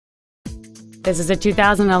This is a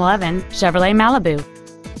 2011 Chevrolet Malibu.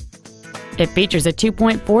 It features a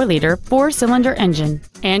 2.4-liter four-cylinder engine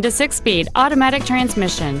and a 6-speed automatic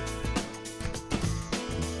transmission.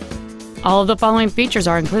 All of the following features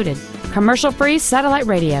are included: commercial-free satellite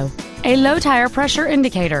radio, a low-tire pressure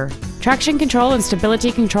indicator, traction control and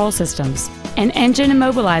stability control systems, an engine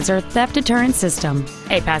immobilizer theft deterrent system,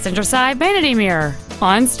 a passenger side vanity mirror,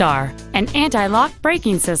 OnStar, an anti-lock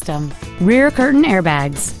braking system, rear curtain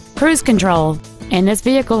airbags, cruise control, and this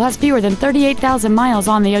vehicle has fewer than 38,000 miles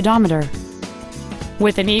on the odometer.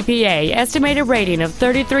 With an EPA estimated rating of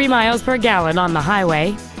 33 miles per gallon on the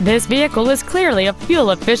highway, this vehicle is clearly a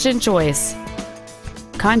fuel-efficient choice.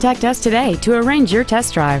 Contact us today to arrange your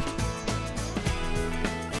test drive.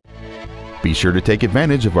 Be sure to take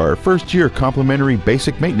advantage of our first-year complimentary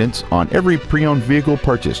basic maintenance on every pre-owned vehicle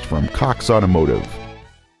purchased from Cox Automotive.